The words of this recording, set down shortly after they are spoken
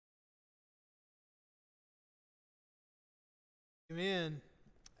Amen.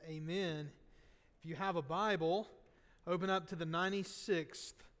 Amen. If you have a Bible, open up to the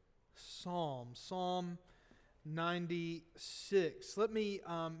 96th Psalm. Psalm 96. Let me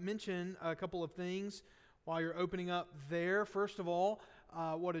mention a couple of things while you're opening up there. First of all,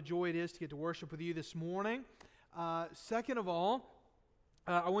 what a joy it is to get to worship with you this morning. Second of all,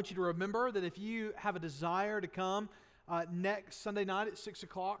 I want you to remember that if you have a desire to come next Sunday night at 6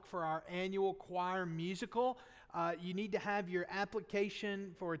 o'clock for our annual choir musical, you need to have your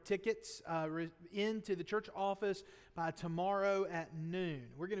application for tickets into the church office by tomorrow at noon.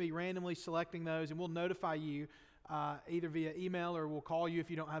 We're going to be randomly selecting those, and we'll notify you either via email or we'll call you if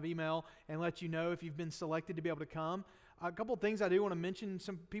you don't have email and let you know if you've been selected to be able to come. A couple of things I do want to mention.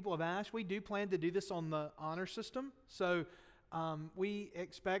 Some people have asked. We do plan to do this on the honor system, so we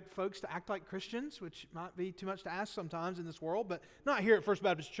expect folks to act like Christians, which might be too much to ask sometimes in this world, but not here at First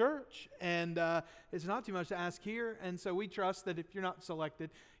Baptist Church, and it's not too much to ask here, and so we trust that if you're not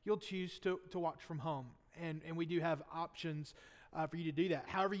selected, you'll choose to watch from home, and we do have options for you to do that.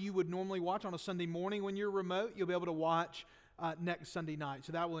 However you would normally watch on a Sunday morning when you're remote, you'll be able to watch next Sunday night,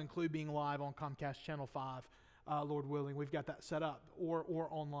 so that will include being live on Comcast Channel 5. Lord willing, we've got that set up, or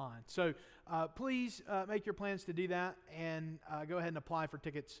online. So please make your plans to do that, and go ahead and apply for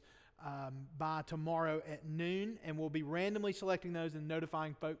tickets by tomorrow at noon, and we'll be randomly selecting those and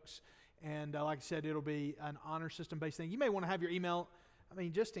notifying folks. And like I said, it'll be an honor system based thing. You may want to have your email,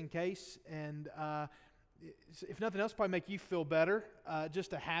 just in case, and if nothing else, probably make you feel better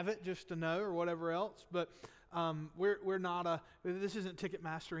just to have it, just to know, or whatever else. But we're not this isn't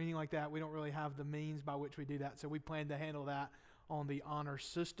Ticketmaster or anything like that. We don't really have the means by which we do that. So we plan to handle that on the honor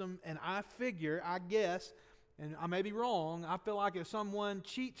system. And I guess, and I may be wrong, I feel like if someone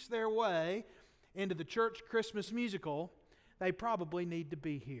cheats their way into the church Christmas musical, they probably need to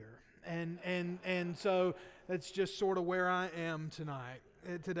be here. And so that's just sort of where I am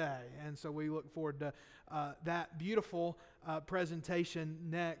today. And so we look forward to that beautiful presentation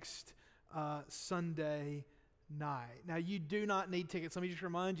next Sunday night. Now, you do not need tickets. Let me just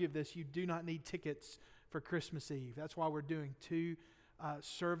remind you of this. You do not need tickets for Christmas Eve. That's why we're doing two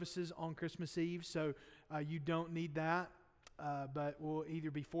services on Christmas Eve. So you don't need that, but we'll either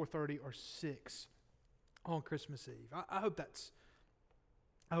be 4:30 or 6 on Christmas Eve. I hope that's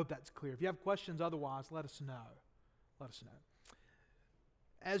clear. If you have questions otherwise, let us know.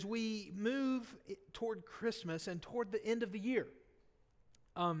 As we move toward Christmas and toward the end of the year,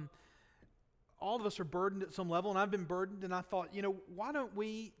 all of us are burdened at some level, and I've been burdened, and I thought, why don't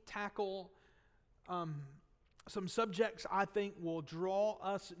we tackle some subjects I think will draw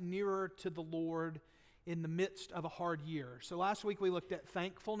us nearer to the Lord in the midst of a hard year. So last week we looked at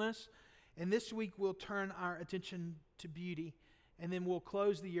thankfulness, and this week we'll turn our attention to beauty, and then we'll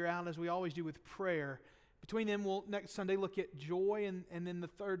close the year out as we always do with prayer. Between them, we'll next Sunday look at joy, and then the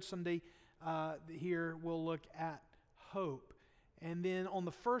third Sunday here we'll look at hope. And then on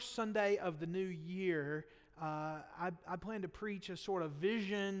the first Sunday of the new year, I plan to preach a sort of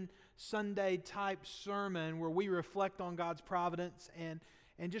Vision Sunday type sermon where we reflect on God's providence and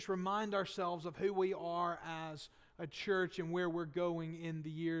just remind ourselves of who we are as a church and where we're going in the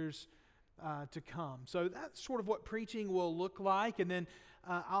years to come. So that's sort of what preaching will look like. And then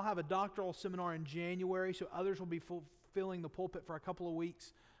I'll have a doctoral seminar in January, so others will be filling the pulpit for a couple of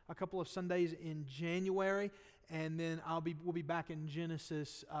weeks, a couple of Sundays in January. And then we'll be back in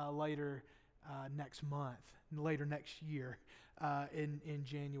Genesis later next month, later next year in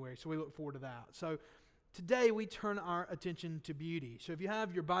January. So we look forward to that. So today we turn our attention to beauty. So if you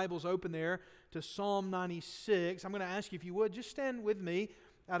have your Bibles open there to Psalm 96, I'm going to ask you if you would just stand with me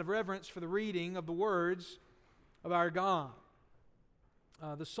out of reverence for the reading of the words of our God.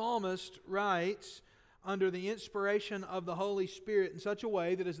 The psalmist writes under the inspiration of the Holy Spirit in such a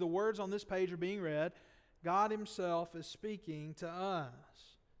way that as the words on this page are being read, God Himself is speaking to us.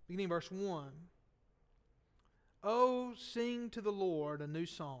 Beginning verse 1. Oh, sing to the Lord a new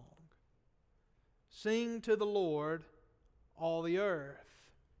song. Sing to the Lord, all the earth.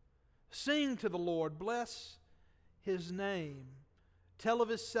 Sing to the Lord, bless His name. Tell of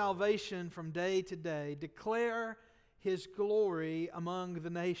His salvation from day to day. Declare His glory among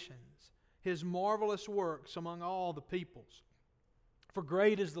the nations, His marvelous works among all the peoples. For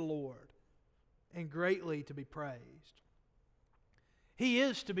great is the Lord, and greatly to be praised. He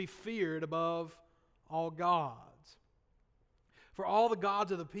is to be feared above all gods. For all the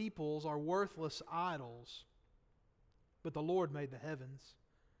gods of the peoples are worthless idols, but the Lord made the heavens.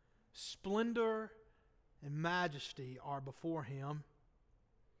 Splendor and majesty are before Him.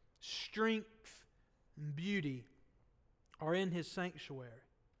 Strength and beauty are in His sanctuary.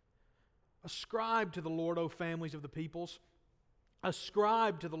 Ascribe to the Lord, O families of the peoples.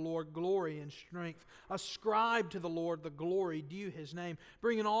 Ascribe to the Lord glory and strength. Ascribe to the Lord the glory due His name.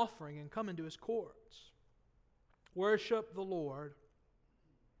 Bring an offering and come into His courts. Worship the Lord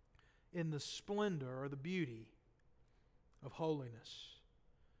in the splendor or the beauty of holiness.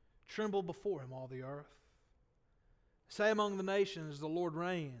 Tremble before Him, all the earth. Say among the nations, the Lord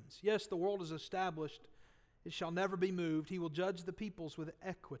reigns. Yes, the world is established. It shall never be moved. He will judge the peoples with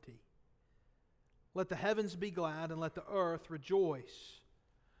equity. Let the heavens be glad and let the earth rejoice.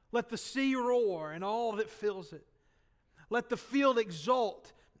 Let the sea roar and all that fills it. Let the field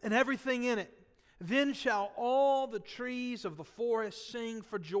exult and everything in it. Then shall all the trees of the forest sing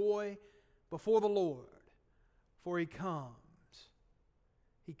for joy before the Lord, for He comes.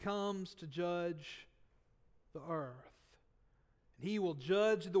 He comes to judge the earth. And He will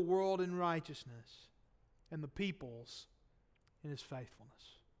judge the world in righteousness and the peoples in His faithfulness.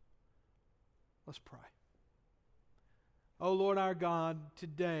 Let's pray. Oh Lord our God,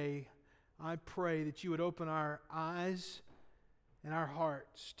 today I pray that You would open our eyes and our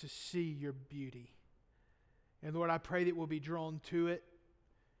hearts to see Your beauty. And Lord, I pray that we'll be drawn to it,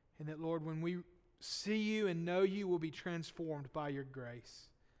 and that, Lord, when we see You and know You, we'll be transformed by Your grace.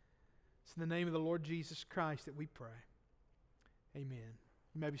 It's in the name of the Lord Jesus Christ that we pray. Amen.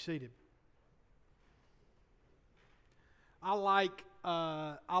 You may be seated. I like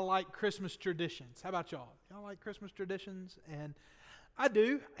Christmas traditions. How about y'all? Y'all like Christmas traditions? And I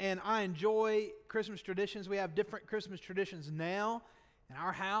do, and I enjoy Christmas traditions. We have different Christmas traditions now in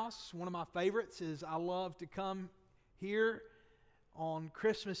our house. One of my favorites is I love to come here on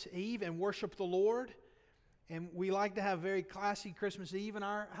Christmas Eve and worship the Lord. And we like to have very classy Christmas Eve in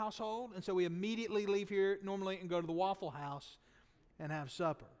our household. And so we immediately leave here normally and go to the Waffle House and have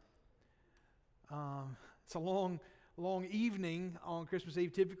supper. It's a long evening on Christmas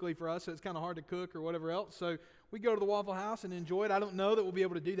Eve typically for us, so it's kind of hard to cook or whatever else. So we go to the Waffle House and enjoy it. I don't know that we'll be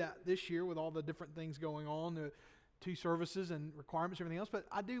able to do that this year with all the different things going on, the 2 services and requirements and everything else, but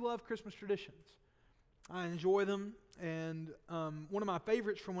I do love Christmas traditions. I enjoy them, and one of my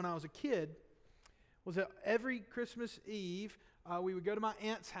favorites from when I was a kid was that every Christmas Eve we would go to my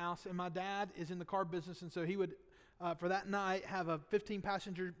aunt's house, and my dad is in the car business, and so he would, for that night, have a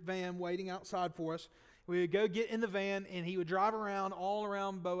 15-passenger van waiting outside for us. We would go get in the van, and he would drive around all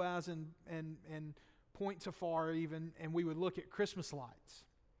around Boaz and Point Safari even, and we would look at Christmas lights.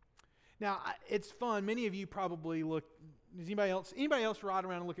 Now, it's fun. Many of you probably look. Does anybody else ride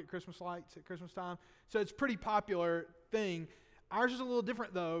around and look at Christmas lights at Christmas time? So it's a pretty popular thing. Ours is a little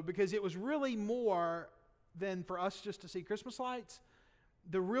different, though, because it was really more than for us just to see Christmas lights.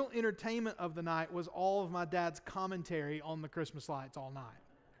 The real entertainment of the night was all of my dad's commentary on the Christmas lights all night.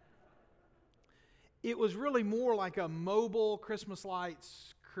 It was really more like a mobile Christmas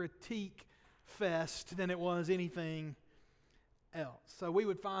lights critique fest than it was anything else. So we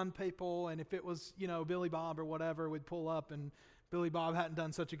would find people, and if it was, Billy Bob or whatever, we'd pull up, and Billy Bob hadn't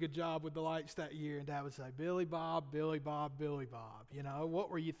done such a good job with the lights that year, and Dad would say, Billy Bob, Billy Bob, Billy Bob. What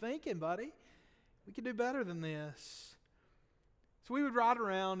were you thinking, buddy? We could do better than this. So we would ride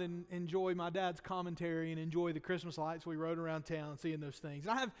around and enjoy my dad's commentary and enjoy the Christmas lights. We rode around town seeing those things.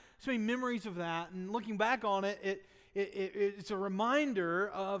 And I have so many memories of that, and looking back on it, it's a reminder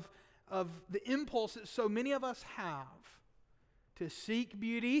of the impulse that so many of us have to seek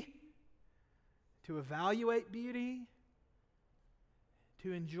beauty, to evaluate beauty,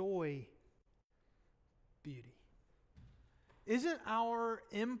 to enjoy beauty. Isn't our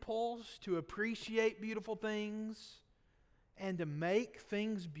impulse to appreciate beautiful things and to make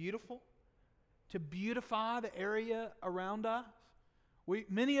things beautiful, to beautify the area around us?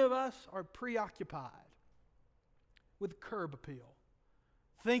 Many of us are preoccupied with curb appeal,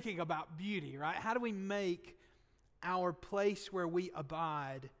 thinking about beauty, right? How do we make our place where we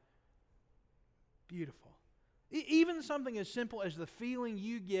abide beautiful? Even something as simple as the feeling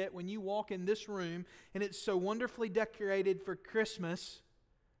you get when you walk in this room and it's so wonderfully decorated for Christmas,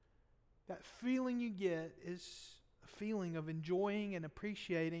 that feeling you get is a feeling of enjoying and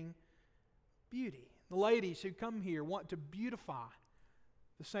appreciating beauty. The ladies who come here want to beautify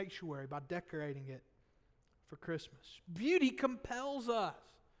the sanctuary by decorating it for Christmas. Beauty compels us.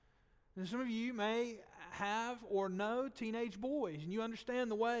 And some of you may have or know teenage boys, and you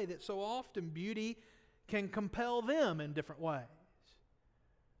understand the way that so often beauty can compel them in different ways.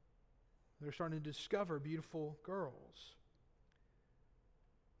 They're starting to discover beautiful girls.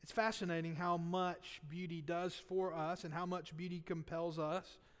 It's fascinating how much beauty does for us and how much beauty compels us.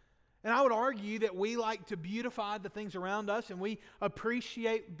 And I would argue that we like to beautify the things around us, and we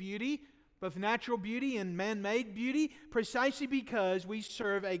appreciate beauty, both natural beauty and man-made beauty, precisely because we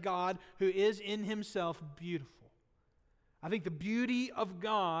serve a God who is in Himself beautiful. I think the beauty of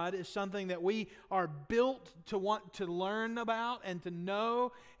God is something that we are built to want to learn about and to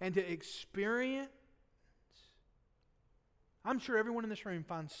know and to experience. I'm sure everyone in this room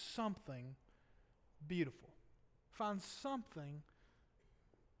finds something beautiful. Finds something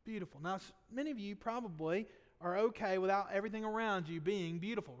beautiful. Now, many of you probably are okay without everything around you being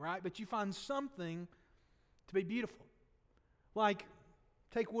beautiful, right? But you find something to be beautiful. Like,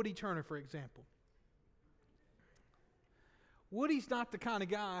 take Woody Turner, for example. Woody's not the kind of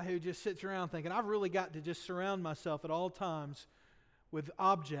guy who just sits around thinking, I've really got to just surround myself at all times with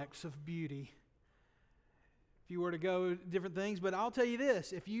objects of beauty. If you were to go different things, but I'll tell you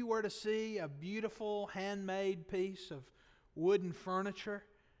this, if you were to see a beautiful handmade piece of wooden furniture,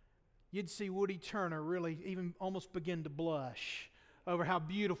 you'd see Woody Turner really even almost begin to blush over how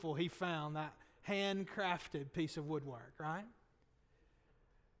beautiful he found that handcrafted piece of woodwork, right?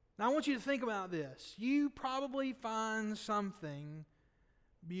 Now I want you to think about this. You probably find something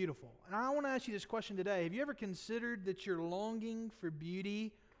beautiful. And I want to ask you this question today. Have you ever considered that your longing for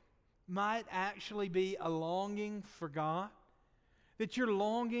beauty might actually be a longing for God? That your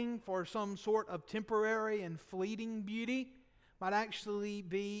longing for some sort of temporary and fleeting beauty might actually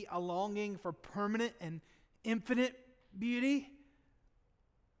be a longing for permanent and infinite beauty?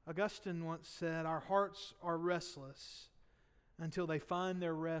 Augustine once said, our hearts are restless until they find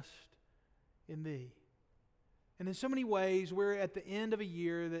their rest in Thee. And in so many ways, we're at the end of a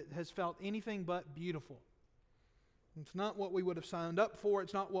year that has felt anything but beautiful. It's not what we would have signed up for.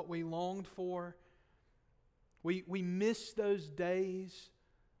 It's not what we longed for. We miss those days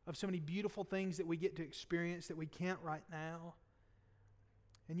of so many beautiful things that we get to experience that we can't right now.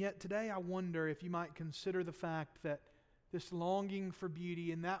 And yet today I wonder if you might consider the fact that this longing for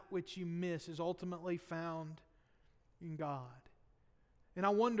beauty and that which you miss is ultimately found in God. And I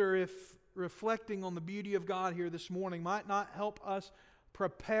wonder if reflecting on the beauty of God here this morning might not help us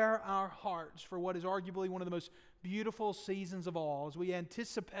prepare our hearts for what is arguably one of the most beautiful seasons of all as we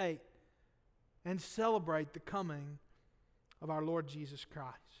anticipate and celebrate the coming of our Lord Jesus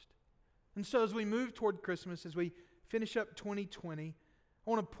Christ. And so as we move toward Christmas, as we finish up 2020, I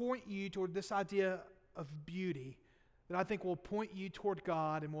want to point you toward this idea of beauty that I think will point you toward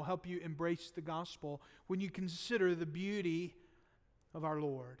God and will help you embrace the gospel when you consider the beauty of our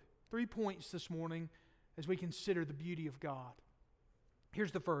Lord. 3 points this morning as we consider the beauty of God.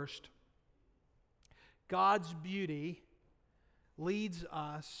 Here's the first. God's beauty leads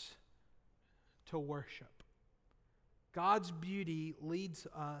us to worship. God's beauty leads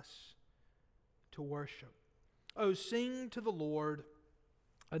us to worship. Oh, sing to the Lord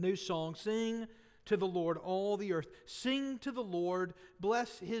a new song. Sing to the Lord, all the earth. Sing to the Lord,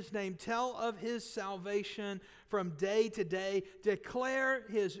 bless His name. Tell of His salvation from day to day. Declare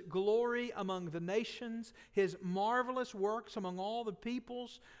His glory among the nations, His marvelous works among all the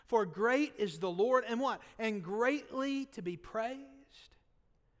peoples. For great is the Lord, and what? And greatly to be praised.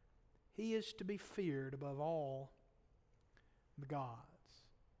 He is to be feared above all the gods.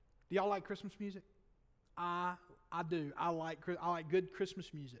 Do y'all like Christmas music? I do. I like good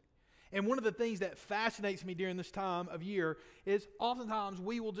Christmas music. And one of the things that fascinates me during this time of year is oftentimes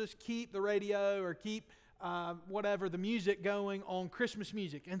we will just keep the radio or keep the music going on Christmas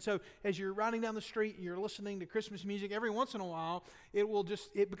music. And so as you're riding down the street and you're listening to Christmas music, every once in a while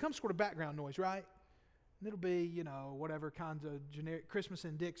it becomes sort of background noise, right? And it'll be, whatever kinds of generic Christmas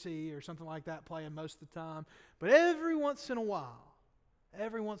in Dixie or something like that playing most of the time. But every once in a while,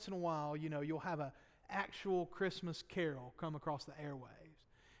 you'll have an actual Christmas carol come across the airwaves.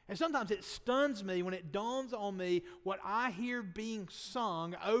 And sometimes it stuns me when it dawns on me what I hear being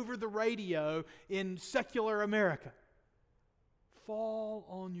sung over the radio in secular America. Fall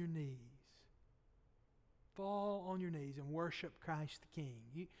on your knees. Fall on your knees and worship Christ the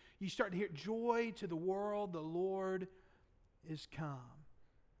King. You start to hear joy to the world, the Lord is come.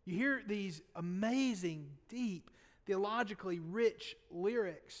 You hear these amazing, deep, theologically rich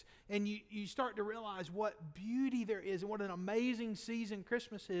lyrics, and you start to realize what beauty there is and what an amazing season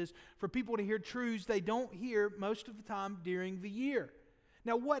Christmas is for people to hear truths they don't hear most of the time during the year.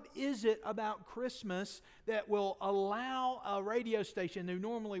 Now, what is it about Christmas that will allow a radio station who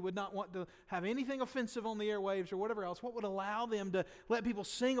normally would not want to have anything offensive on the airwaves or whatever else, what would allow them to let people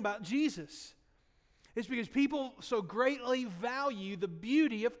sing about Jesus? It's because people so greatly value the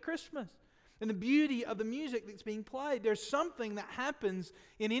beauty of Christmas and the beauty of the music that's being played. There's something that happens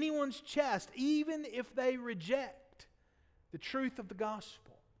in anyone's chest, even if they reject the truth of the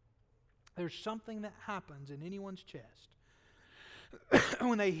gospel. There's something that happens in anyone's chest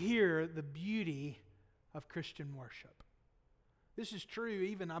when they hear the beauty of Christian worship. This is true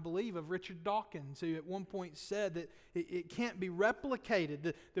even, I believe, of Richard Dawkins, who at one point said that it can't be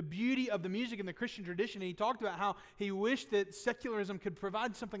replicated, the beauty of the music in the Christian tradition. And he talked about how he wished that secularism could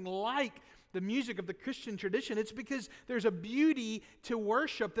provide something like the music of the Christian tradition. It's because there's a beauty to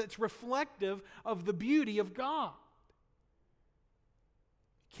worship that's reflective of the beauty of God.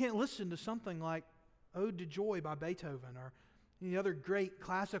 You can't listen to something like Ode to Joy by Beethoven or any other great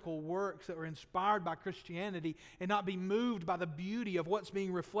classical works that were inspired by Christianity and not be moved by the beauty of what's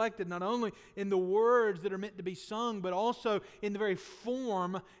being reflected, not only in the words that are meant to be sung, but also in the very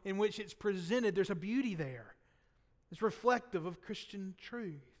form in which it's presented. There's a beauty there. It's reflective of Christian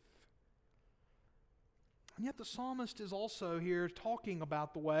truth. And yet the psalmist is also here talking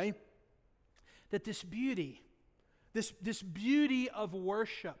about the way that this beauty of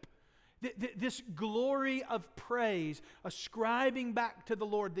worship, this glory of praise, ascribing back to the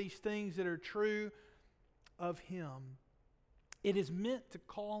Lord these things that are true of Him, it is meant to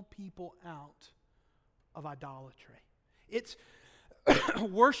call people out of idolatry.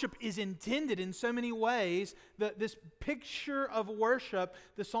 Worship is intended in so many ways that this picture of worship,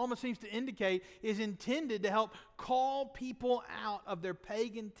 the psalmist seems to indicate, is intended to help call people out of their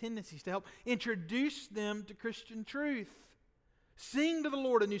pagan tendencies, to help introduce them to Christian truth. Sing to the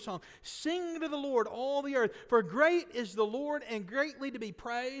Lord a new song. Sing to the Lord all the earth. For great is the Lord and greatly to be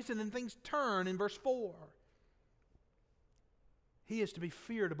praised. And then things turn in verse 4. He is to be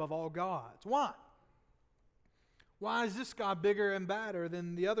feared above all gods. Why? Why is this God bigger and badder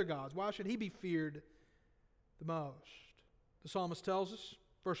than the other gods? Why should He be feared the most? The psalmist tells us,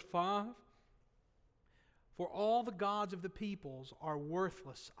 verse 5, for all the gods of the peoples are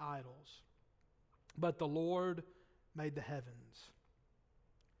worthless idols, but the Lord made the heavens.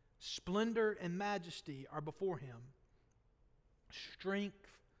 Splendor and majesty are before Him. Strength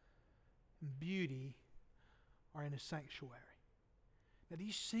and beauty are in His sanctuary. Now, do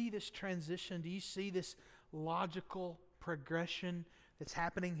you see this transition? Do you see this logical progression that's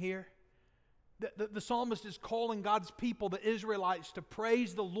happening here? The psalmist is calling God's people, the Israelites, to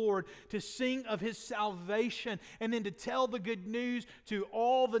praise the Lord, to sing of His salvation, and then to tell the good news to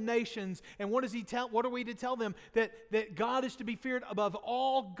all the nations. And what does He tell? What are we to tell them? That God is to be feared above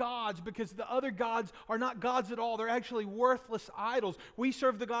all gods, because the other gods are not gods at all. They're actually worthless idols. We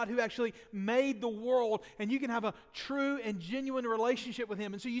serve the God who actually made the world, and you can have a true and genuine relationship with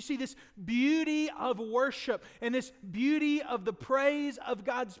Him. And so you see this beauty of worship and this beauty of the praise of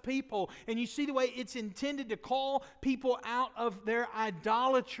God's people, and you see the way it's intended to call people out of their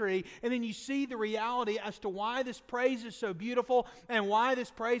idolatry. And then you see the reality as to why this praise is so beautiful and why this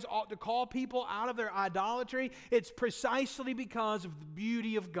praise ought to call people out of their idolatry. It's precisely because of the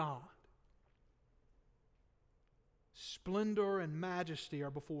beauty of God. Splendor and majesty are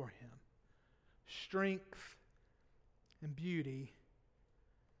before Him. Strength and beauty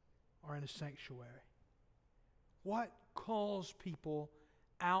are in His sanctuary. What calls people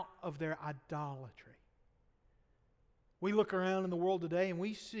out of their idolatry? We look around in the world today and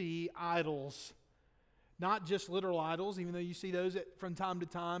we see idols. Not just literal idols, even though you see those from time to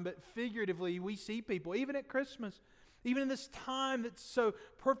time, but figuratively we see people, even at Christmas, even in this time that's so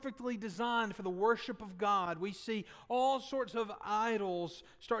perfectly designed for the worship of God, we see all sorts of idols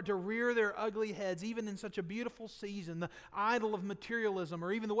start to rear their ugly heads, even in such a beautiful season. The idol of materialism,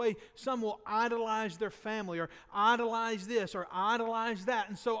 or even the way some will idolize their family, or idolize this, or idolize that.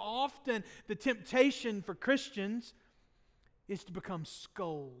 And so often the temptation for Christians is to become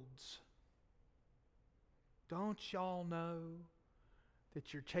scolds. Don't y'all know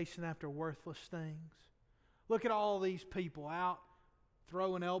that you're chasing after worthless things? Look at all these people out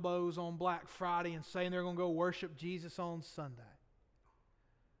throwing elbows on Black Friday and saying they're going to go worship Jesus on Sunday.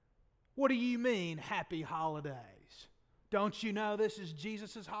 What do you mean, happy holidays? Don't you know this is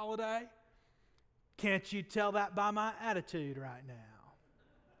Jesus' holiday? Can't you tell that by my attitude right now?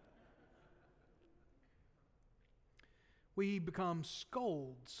 We become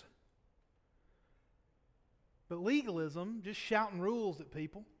scolds. But legalism, just shouting rules at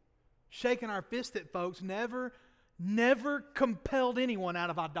people, shaking our fist at folks, never compelled anyone out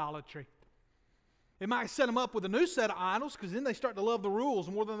of idolatry. It might set them up with a new set of idols, because then they start to love the rules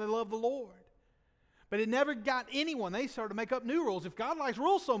more than they love the Lord. But it never got anyone. They started to make up new rules. If God likes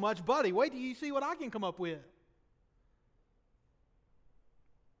rules so much, buddy, wait till you see what I can come up with.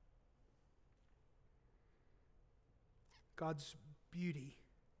 God's beauty,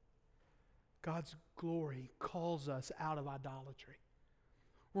 God's glory calls us out of idolatry.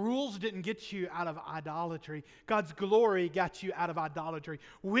 Rules didn't get you out of idolatry. God's glory got you out of idolatry.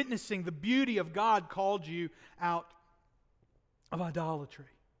 Witnessing the beauty of God called you out of idolatry.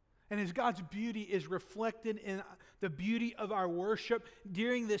 And as God's beauty is reflected in the beauty of our worship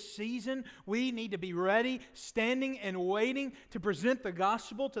during this season. We need to be ready, standing and waiting to present the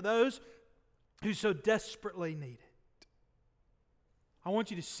gospel to those who so desperately need it. I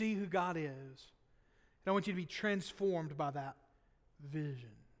want you to see who God is, and I want you to be transformed by that vision.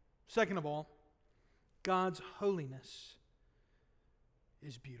 Second of all, God's holiness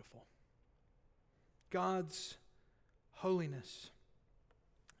is beautiful. God's holiness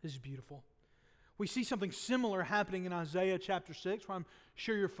is beautiful. We see something similar happening in Isaiah chapter 6, where I'm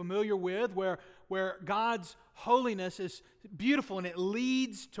sure you're familiar with, where God's holiness is beautiful and it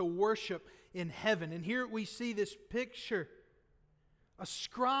leads to worship in heaven. And here we see this picture.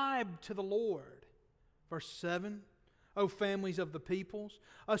 Ascribe to the Lord. Verse 7, O families of the peoples,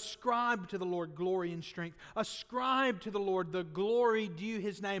 ascribe to the Lord glory and strength. Ascribe to the Lord the glory due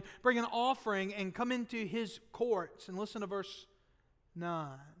His name. Bring an offering and come into His courts. And listen to verse 9.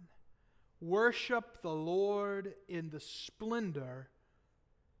 Worship the Lord in the splendor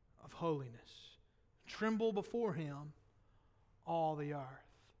of holiness. Tremble before Him, all the earth.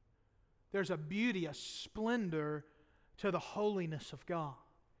 There's a beauty, a splendor to the holiness of God.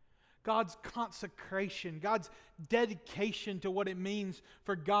 God's consecration, God's dedication to what it means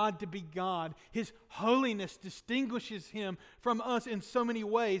for God to be God. His holiness distinguishes Him from us in so many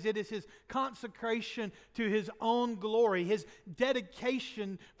ways. It is His consecration to His own glory, His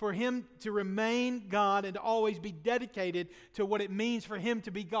dedication for Him to remain God and to always be dedicated to what it means for Him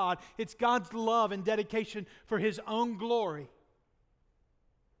to be God. It's God's love and dedication for His own glory.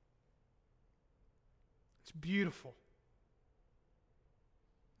 It's beautiful.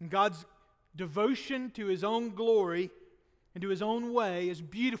 And God's devotion to His own glory and to His own way is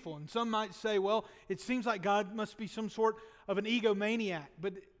beautiful. And some might say, well, it seems like God must be some sort of an egomaniac.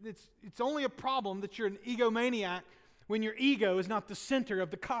 But it's only a problem that you're an egomaniac when your ego is not the center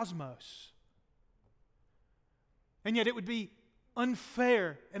of the cosmos. And yet it would be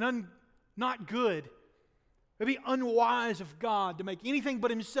unfair and not good. It would be unwise of God to make anything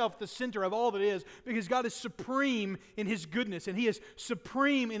but Himself the center of all that is, because God is supreme in His goodness and He is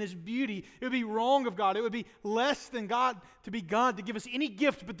supreme in His beauty. It would be wrong of God. It would be less than God to be God to give us any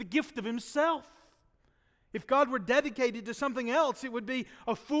gift but the gift of Himself. If God were dedicated to something else, it would be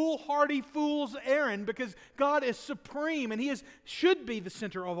a foolhardy fool's errand, because God is supreme and He should be the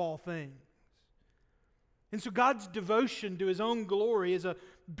center of all things. And so God's devotion to His own glory is a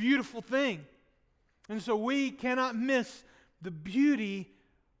beautiful thing. And so we cannot miss the beauty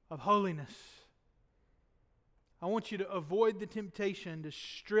of holiness. I want you to avoid the temptation to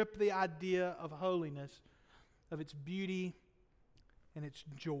strip the idea of holiness of its beauty and its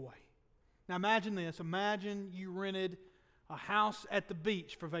joy. Now imagine this. Imagine you rented a house at the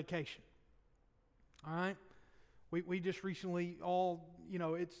beach for vacation. All right? We just recently all,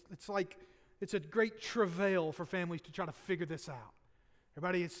 it's like it's a great travail for families to try to figure this out.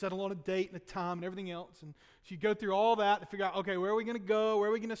 Everybody has settled on a date and a time and everything else. And so you go through all that to figure out, okay, where are we going to go? Where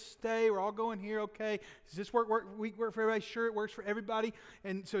are we going to stay? We're all going here, okay. Does this work for everybody? Sure, it works for everybody.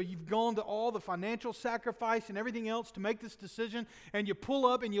 And so you've gone to all the financial sacrifice and everything else to make this decision. And you pull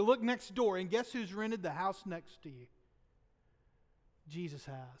up and you look next door. And guess who's rented the house next to you? Jesus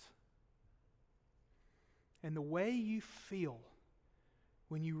has. And the way you feel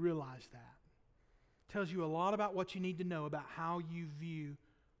when you realize that tells you a lot about what you need to know about how you view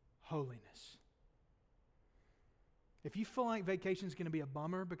holiness. If you feel like vacation is going to be a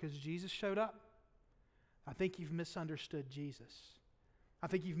bummer because Jesus showed up, I think you've misunderstood Jesus. I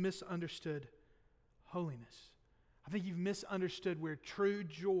think you've misunderstood holiness. I think you've misunderstood where true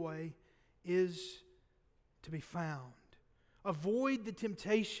joy is to be found. Avoid the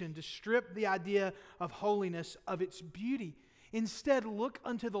temptation to strip the idea of holiness of its beauty. Instead, look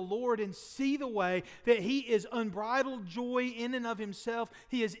unto the Lord and see the way that He is unbridled joy in and of Himself.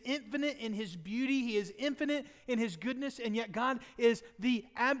 He is infinite in His beauty. He is infinite in His goodness. And yet God is the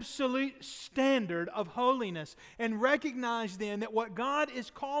absolute standard of holiness. And recognize then that what God is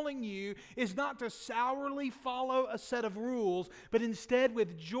calling you is not to sourly follow a set of rules, but instead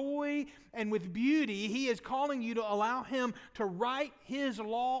with joy and with beauty, He is calling you to allow Him to write His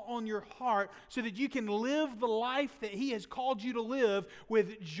law on your heart so that you can live the life that He has called you to live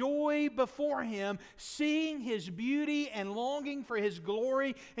with joy before Him, seeing His beauty and longing for His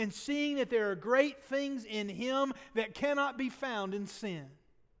glory, and seeing that there are great things in Him that cannot be found in sin.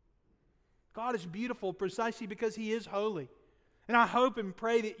 God is beautiful precisely because He is holy. And I hope and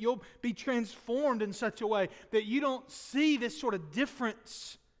pray that you'll be transformed in such a way that you don't see this sort of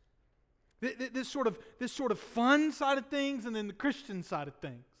difference, this sort of fun side of things and then the Christian side of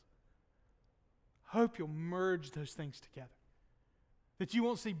things. Hope you'll merge those things together. That you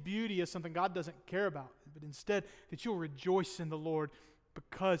won't see beauty as something God doesn't care about, but instead that you'll rejoice in the Lord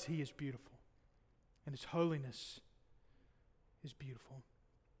because He is beautiful and His holiness is beautiful.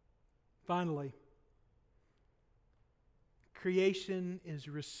 Finally, creation is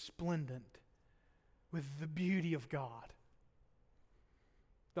resplendent with the beauty of God.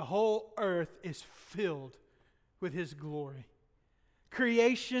 The whole earth is filled with His glory.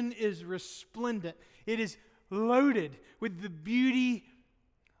 Creation is resplendent. It is loaded with the beauty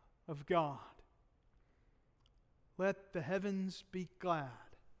of God. Let the heavens be glad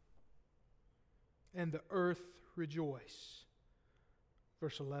and the earth rejoice.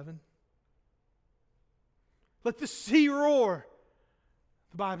 Verse 11. Let the sea roar,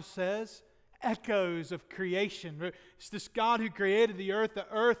 the Bible says. Echoes of creation. It's this God who created the earth. The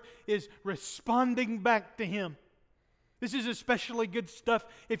earth is responding back to Him. This is especially good stuff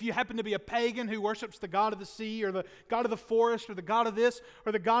if you happen to be a pagan who worships the god of the sea or the god of the forest or the god of this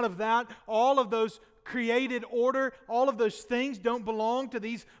or the god of that. All of those created order, all of those things don't belong to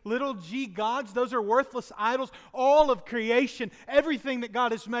these little g gods. Those are worthless idols. All of creation, everything that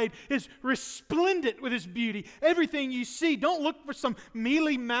God has made is resplendent with His beauty. Everything you see, don't look for some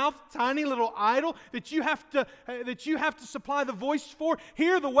mealy-mouthed, tiny little idol that you have to supply the voice for.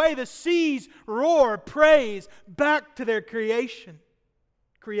 Hear the way the seas roar praise back to their creator.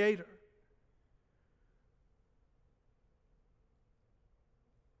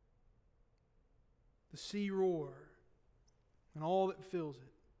 The sea roar and all that fills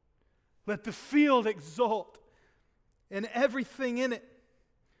it. Let the field exult and everything in it.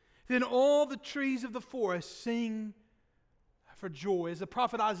 Then all the trees of the forest sing for joy. As the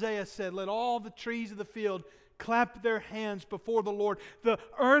prophet Isaiah said, let all the trees of the field clap their hands before the Lord. The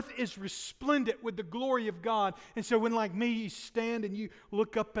earth is resplendent with the glory of God. And so when, like me, you stand and you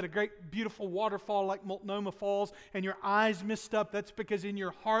look up at a great, beautiful waterfall like Multnomah Falls and your eyes mist up, that's because in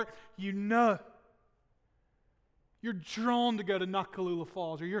your heart you know you're drawn to go to Nakalula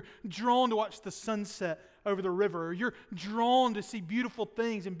Falls, or you're drawn to watch the sunset over the river, or you're drawn to see beautiful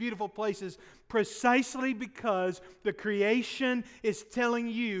things in beautiful places precisely because the creation is telling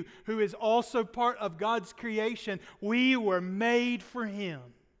you, who is also part of God's creation, we were made for Him.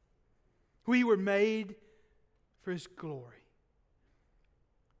 We were made for His glory.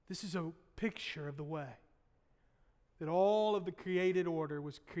 This is a picture of the way that all of the created order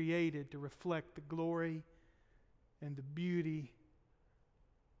was created to reflect the glory and the beauty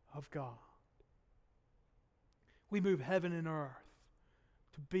of God. We move heaven and earth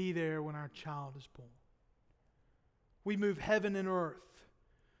to be there when our child is born. We move heaven and earth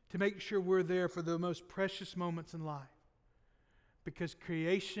to make sure we're there for the most precious moments in life, because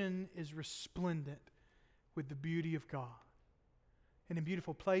creation is resplendent with the beauty of God. And in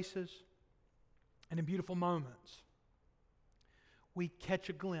beautiful places and in beautiful moments, we catch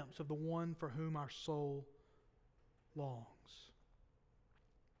a glimpse of the one for whom our soul longs.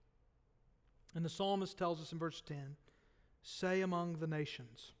 And the psalmist tells us in verse 10, say among the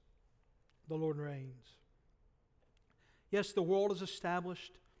nations, the Lord reigns. Yes, the world is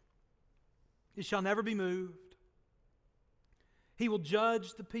established. It shall never be moved. He will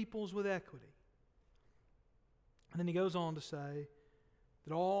judge the peoples with equity. And then he goes on to say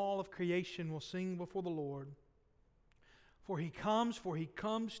that all of creation will sing before the Lord. For He comes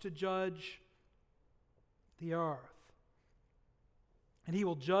to judge the earth. And He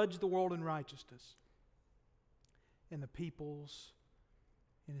will judge the world in righteousness and the peoples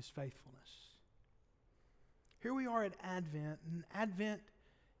in His faithfulness. Here we are at Advent, and Advent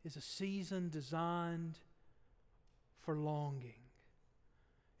is a season designed for longing.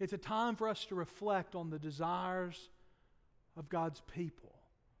 It's a time for us to reflect on the desires of God's people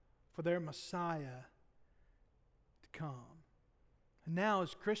for their Messiah to come. And now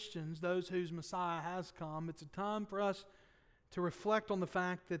as Christians, those whose Messiah has come, it's a time for us to reflect on the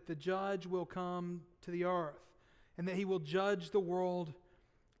fact that the judge will come to the earth and that He will judge the world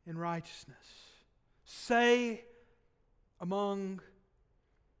in righteousness. Say among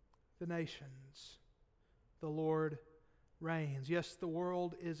the nations, the Lord reigns. Yes, the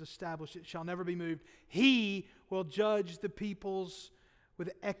world is established. It shall never be moved. He will judge the peoples with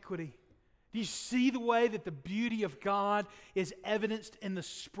equity. Do you see the way that the beauty of God is evidenced in the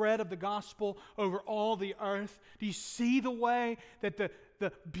spread of the gospel over all the earth? Do you see the way that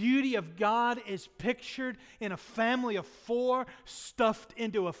the beauty of God is pictured in a family of 4 stuffed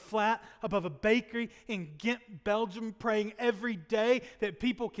into a flat above a bakery in Ghent, Belgium, praying every day that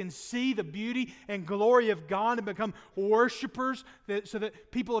people can see the beauty and glory of God and become worshipers, so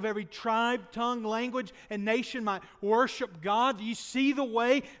that people of every tribe, tongue, language, and nation might worship God. Do you see the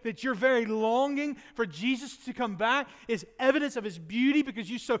way that your very longing for Jesus to come back is evidence of His beauty, because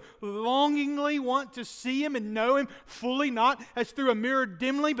you so longingly want to see Him and know Him fully, not as through a mirror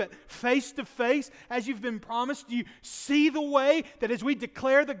dimly, but face to face as you've been promised? Do you see the way that as we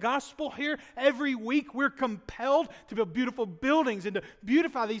declare the gospel here every week, we're compelled to build beautiful buildings and to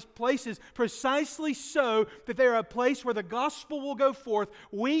beautify these places precisely so that they are a place where the gospel will go forth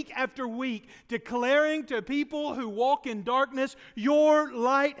week after week, declaring to people who walk in darkness, your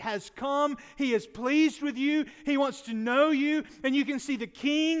light has come. He is pleased with you. He wants to know you, and you can see the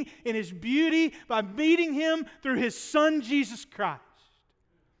King in His beauty by meeting Him through His Son, Jesus Christ,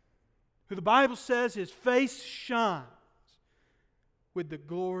 who the Bible says His face shines with the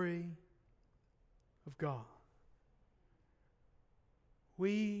glory of God.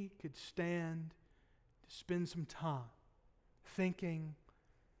 We could stand to spend some time thinking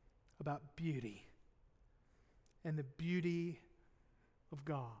about beauty and the beauty of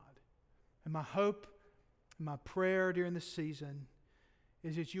God. And my hope and my prayer during this season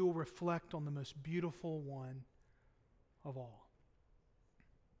is that you will reflect on the most beautiful one of all.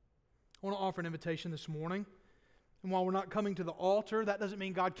 I want to offer an invitation this morning. And while we're not coming to the altar, that doesn't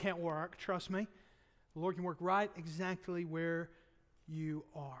mean God can't work. Trust me. The Lord can work right exactly where you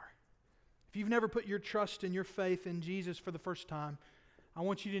are. If you've never put your trust and your faith in Jesus for the first time, I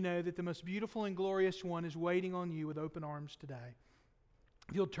want you to know that the most beautiful and glorious one is waiting on you with open arms today.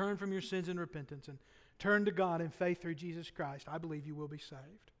 If you'll turn from your sins in repentance and turn to God in faith through Jesus Christ, I believe you will be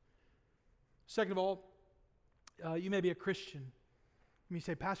saved. Second of all, you may be a Christian. You may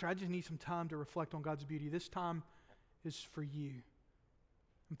say, Pastor, I just need some time to reflect on God's beauty. This time is for you.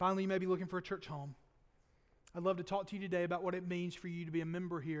 And finally, you may be looking for a church home. I'd love to talk to you today about what it means for you to be a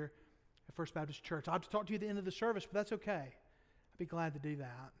member here at First Baptist Church. I'll have to talk to you at the end of the service, but that's okay. I'd be glad to do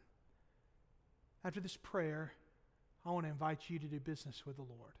that. After this prayer, I want to invite you to do business with the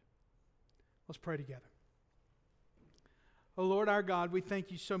Lord. Let's pray together. Oh Lord our God, we thank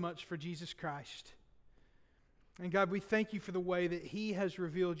you so much for Jesus Christ. And God, we thank you for the way that He has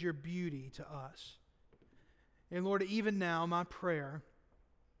revealed your beauty to us. And Lord, even now, my prayer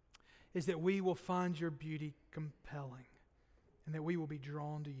is that we will find your beauty compelling and that we will be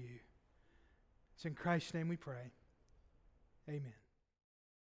drawn to you. It's in Christ's name we pray. Amen.